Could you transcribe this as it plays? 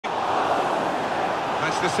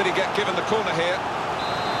Manchester City get given the corner here.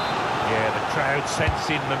 Yeah, the crowd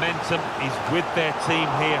sensing momentum is with their team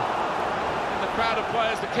here. The crowd of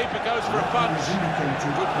players, the keeper goes for a punch.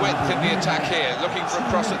 Good width in the attack here, looking for a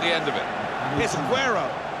cross at the end of it. Here's Aguero,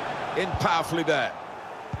 in powerfully there.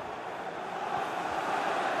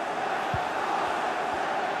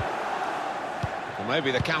 Well,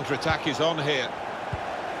 maybe the counter-attack is on here.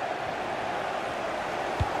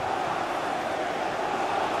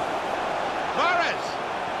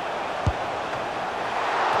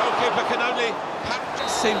 Goalkeeper can only...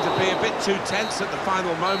 just seemed to be a bit too tense at the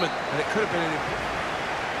final moment, and it could have been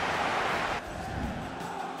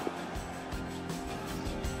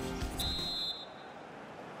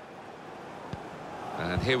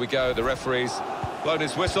an... And here we go, the referee's blown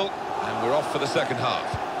his whistle, and we're off for the second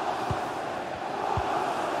half.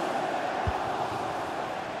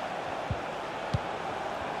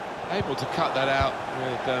 Able to cut that out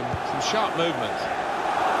with some sharp movement.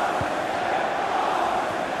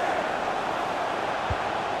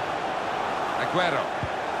 Aguero.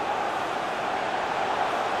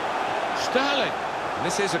 Sterling. And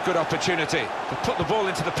this is a good opportunity to put the ball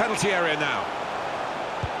into the penalty area now.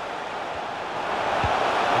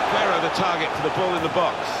 Aguero the target for the ball in the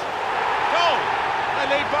box. Goal! They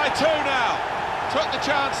lead by 2 now. Took the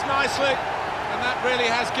chance nicely, and that really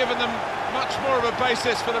has given them much more of a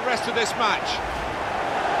basis for the rest of this match.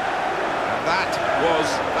 And that was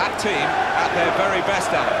that team at their very best,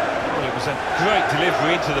 Alan. Well, it was a great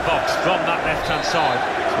delivery into the box from that left-hand side.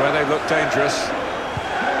 It's where they look dangerous.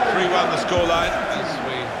 3-1 the scoreline as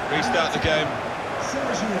we restart the game.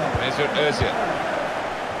 Mesut Ozil.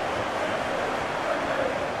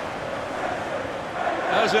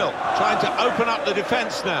 Ozil trying to open up the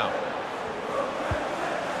defence now.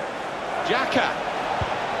 Xhaka.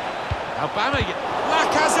 Aubameyang.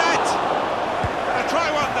 Lacazette! A try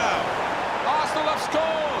one now. Arsenal have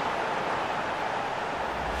scored.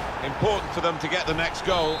 Important for them to get the next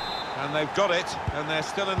goal, and they've got it, and they're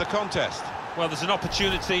still in the contest. Well, there's an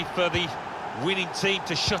opportunity for the winning team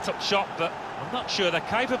to shut up shop, but I'm not sure they're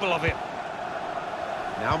capable of it.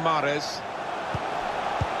 Now Mahrez.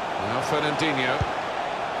 Now Fernandinho.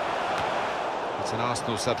 It's an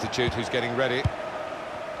Arsenal substitute who's getting ready.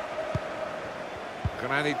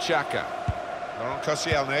 Granit Xhaka. Laurent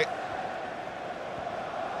Koscielny.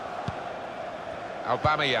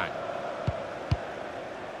 Aubameyang.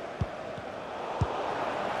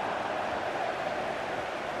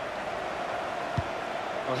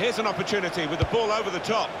 Well, here's an opportunity with the ball over the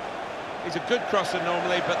top. He's a good crosser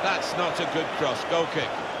normally, but that's not a good cross. Goal kick.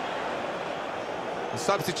 The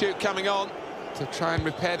substitute coming on to try and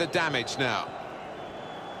repair the damage now.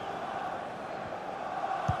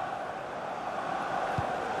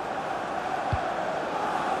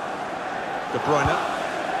 De Bruyne.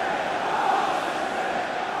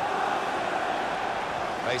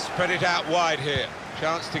 They spread it out wide here.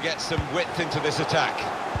 Chance to get some width into this attack.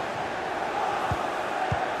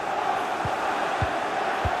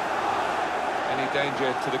 Any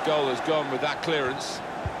danger to the goal has gone with that clearance.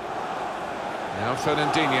 Now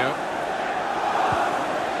Fernandinho.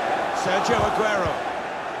 Sergio Aguero.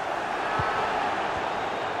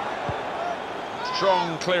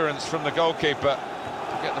 Strong clearance from the goalkeeper.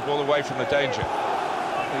 Get the ball away from the danger.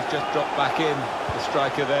 He's just dropped back in, the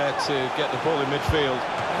striker there, to get the ball in midfield.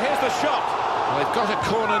 And here's the shot. Well, they've got a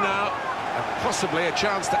corner now, and possibly a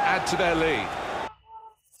chance to add to their lead.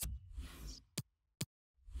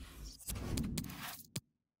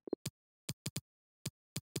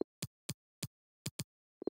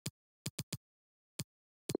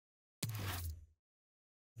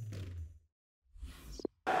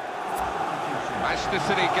 Manchester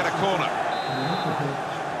City get a corner.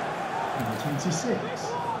 Number 26,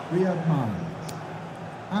 Riyad Mahrez,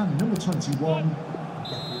 and number 21,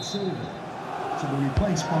 David Silva, to be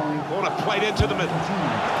replaced by... Corner played into the middle.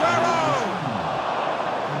 Aguero!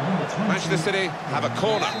 Manchester City have a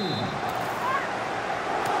corner.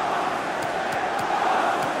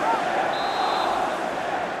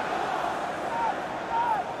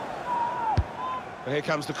 But here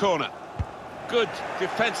comes the corner. Good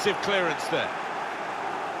defensive clearance there.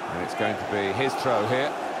 And it's going to be his throw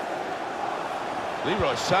here.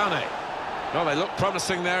 Leroy Sané. Well, they look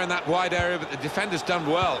promising there in that wide area, but the defender's done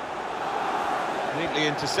well. Neatly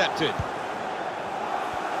intercepted.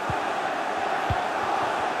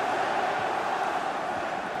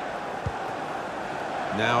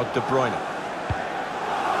 Now De Bruyne.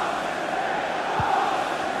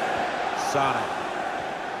 Sané.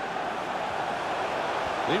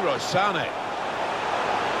 Leroy Sané.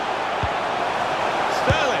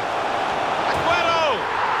 Sterling. Aguero!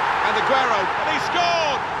 And Aguero, and he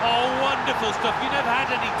scored! Oh, wonderful full stop. You never had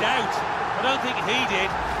any doubt. I don't think he did,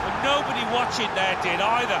 and nobody watching there did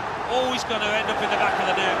either. Always going to end up in the back of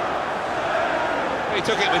the net. He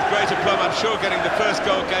took it with great aplomb. I'm sure getting the first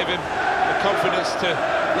goal gave him the confidence to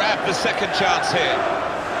grab the second chance here.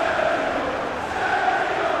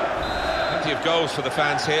 Plenty of goals for the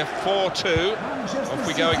fans here. 4-2. Off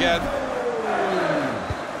we go again.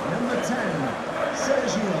 Number 10,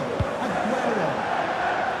 Sergio Aguero.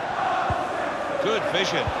 Good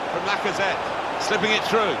vision from Lacazette. Slipping it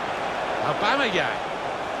through. Aubameyang.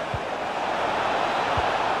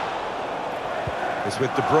 It's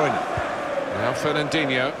with De Bruyne. Now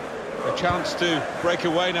Fernandinho. A chance to break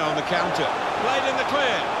away now on the counter. Played in the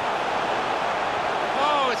clear.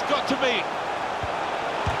 Oh, it's got to be.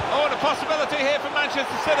 Oh, and a possibility here for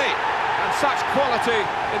Manchester City. And such quality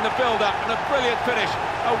in the build-up and a brilliant finish.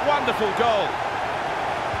 A wonderful goal.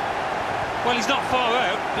 Well, he's not far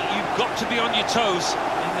out, but you've got to be on your toes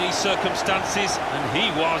in these circumstances, and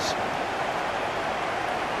he was.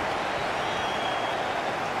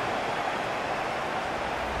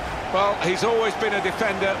 Well, he's always been a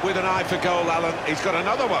defender with an eye for goal, Alan. He's got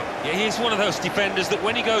another one. Yeah, he's one of those defenders that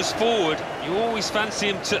when he goes forward, you always fancy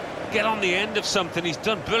him to get on the end of something. He's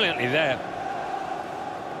done brilliantly there.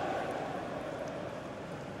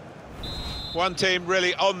 One team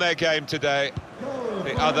really on their game today,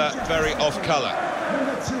 the other very off-colour.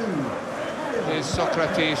 Here's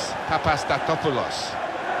Socrates Papastatopoulos.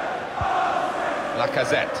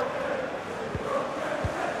 Lacazette.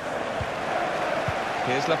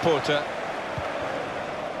 Here's Laporta.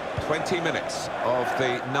 20 minutes of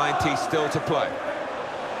the 90 still to play.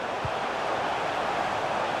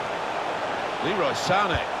 Leroy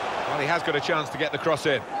Sané. Well, he has got a chance to get the cross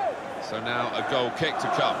in. So now a goal kick to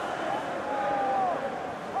come.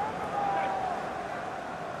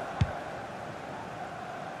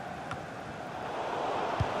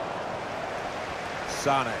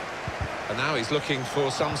 Sané. And now he's looking for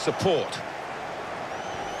some support.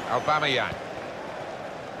 Aubameyang.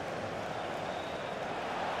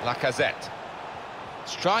 Lacazette.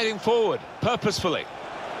 Striding forward, purposefully.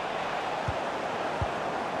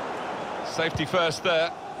 Safety first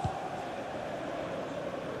there.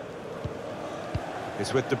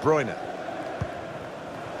 It's with De Bruyne.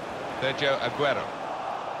 Sergio Aguero.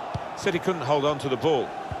 City couldn't hold on to the ball.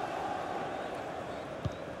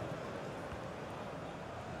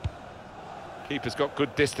 Keeper's got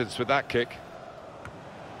good distance with that kick.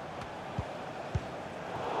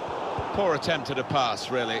 Poor attempt at a pass,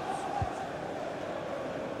 really.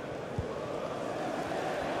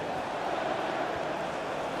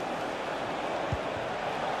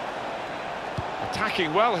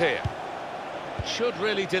 Attacking well here. Should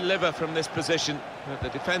really deliver from this position, but the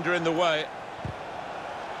defender in the way.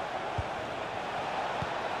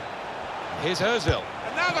 Here's Ozil.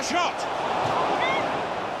 And now the shot!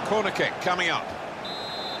 Corner kick coming up.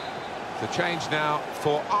 The change now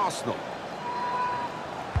for Arsenal.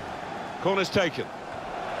 Corner's taken.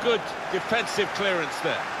 Good defensive clearance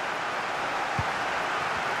there.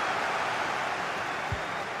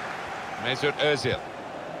 Mesut Ozil.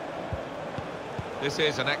 This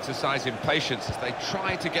is an exercise in patience as they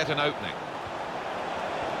try to get an opening.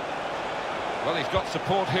 Well, he's got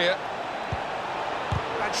support here.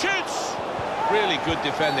 And shoots! Really good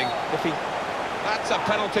defending. That's a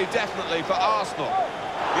penalty definitely for Arsenal.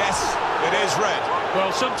 Yes, it is red.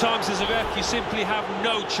 Well, sometimes as a ref you simply have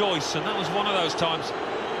no choice, and that was one of those times.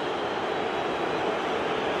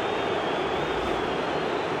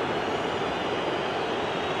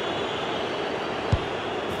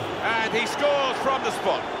 And he scores from the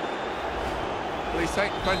spot. Well, he's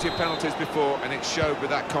taken plenty of penalties before, and it showed with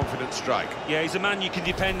that confident strike. Yeah, he's a man you can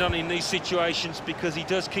depend on in these situations because he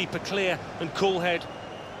does keep a clear and cool head.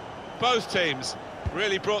 Both teams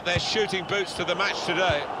really brought their shooting boots to the match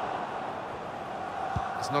today.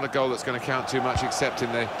 It's not a goal that's going to count too much except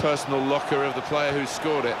in the personal locker of the player who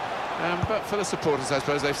scored it. But for the supporters, I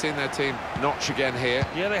suppose, they've seen their team notch again here.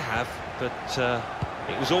 Yeah, they have, but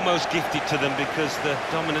it was almost gifted to them because the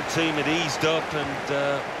dominant team had eased up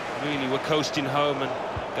and really were coasting home and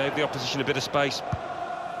gave the opposition a bit of space.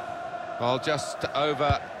 Well, just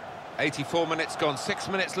over 84 minutes gone, 6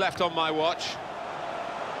 minutes left on my watch.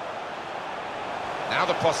 Now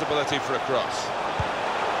the possibility for a cross.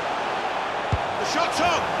 The shot's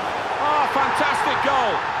on! Oh, fantastic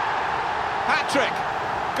goal! Hat-trick!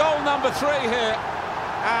 Goal number 3 here,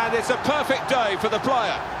 and it's a perfect day for the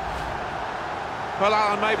player. Well,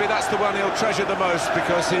 Alan, maybe that's the one he'll treasure the most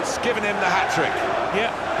because it's given him the hat-trick.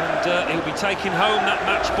 Yeah, and he'll be taking home that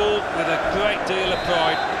match ball with a great deal of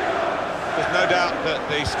pride. There's no doubt that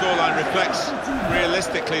the scoreline reflects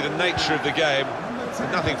realistically the nature of the game.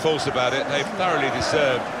 Nothing false about it. They've thoroughly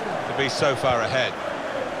deserved to be so far ahead.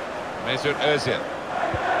 Mesut Ozil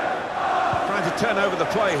trying to turn over the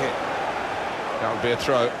play here. That would be a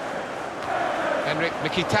throw. Henrik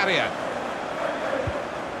Mkhitaryan.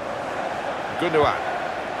 Gundogan.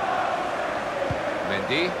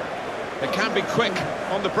 Mendy. They can be quick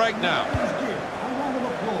on the break now.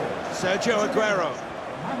 Sergio Aguero.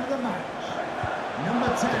 Man of the match. Number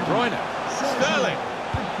 10. De Bruyne. Sterling.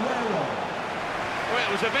 Aguero. Well,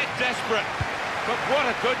 it was a bit desperate, but what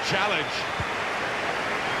a good challenge.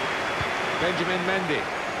 Benjamin Mendy.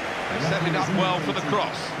 They set it up well for the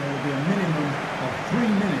cross. There will be a minimum of 3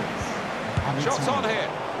 minutes of added Shots time. on here.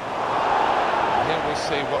 Here we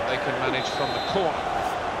see what they can manage from the corner.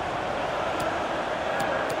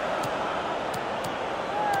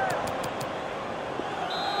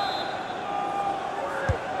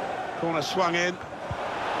 Corner swung in.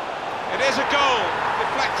 It is a goal.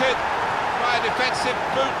 Deflected by a defensive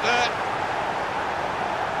boot there.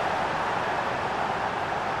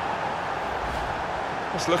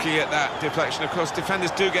 Just looking at that deflection, of course,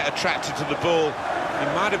 defenders do get attracted to the ball. He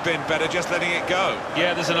might have been better just letting it go.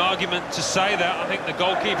 Yeah, there's an argument to say that. I think the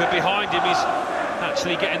goalkeeper behind him is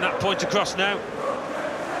actually getting that point across now.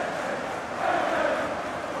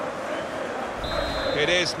 It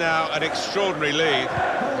is now an extraordinary lead,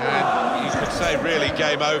 and you could say really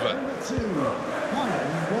game over. Number 2, Kyle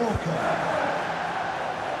Walker.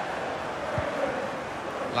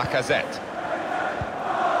 Lacazette.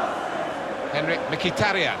 Henrik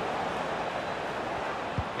Mkhitaryan.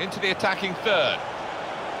 Into the attacking third.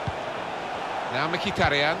 Now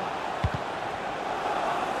Mkhitaryan.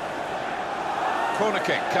 Corner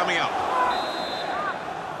kick coming up.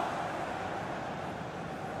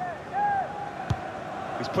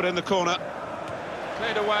 He's put in the corner.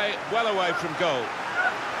 Cleared away, well away from goal.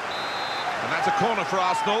 And that's a corner for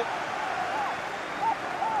Arsenal.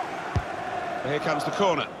 Here comes the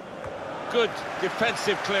corner. Good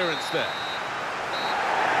defensive clearance there.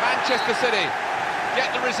 Manchester City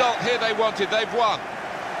get the result here they wanted. They've won.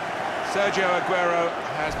 Sergio Aguero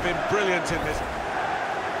has been brilliant in this.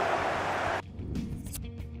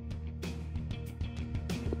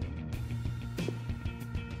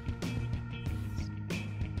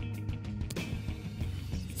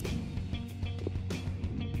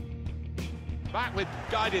 Back with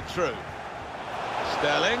guided through.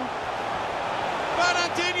 Sterling.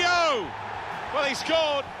 Fernandinho! Well, he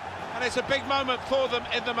scored, and it's a big moment for them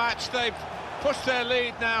in the match. They've pushed their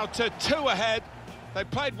lead now to 2 ahead. They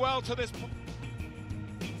played well to this point.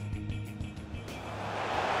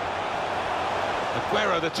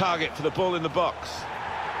 Aguero the target for the ball in the box.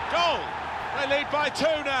 Goal! They lead by 2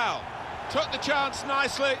 now. Took the chance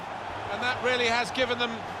nicely, and that really has given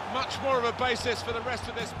them much more of a basis for the rest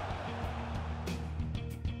of this.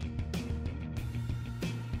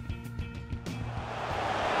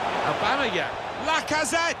 Aubameyang,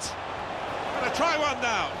 Lacazette, gonna try one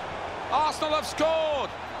now. Arsenal have scored.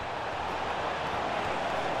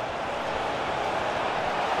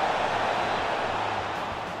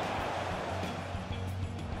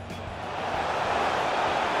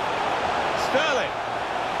 Sterling,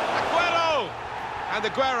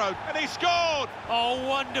 Aguero, and he scored. Oh,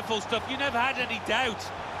 wonderful stuff. You never had any doubt.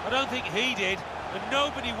 I don't think he did, and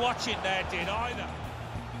nobody watching there did either.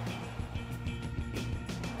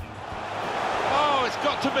 Oh, it's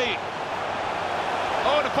got to be.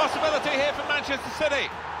 Oh, and a possibility here for Manchester City.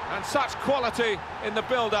 And such quality in the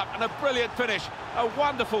build-up, and a brilliant finish. A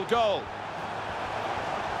wonderful goal.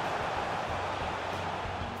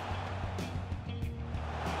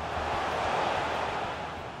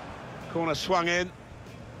 Corner swung in.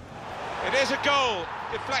 It is a goal.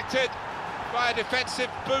 Deflected by a defensive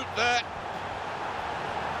boot there.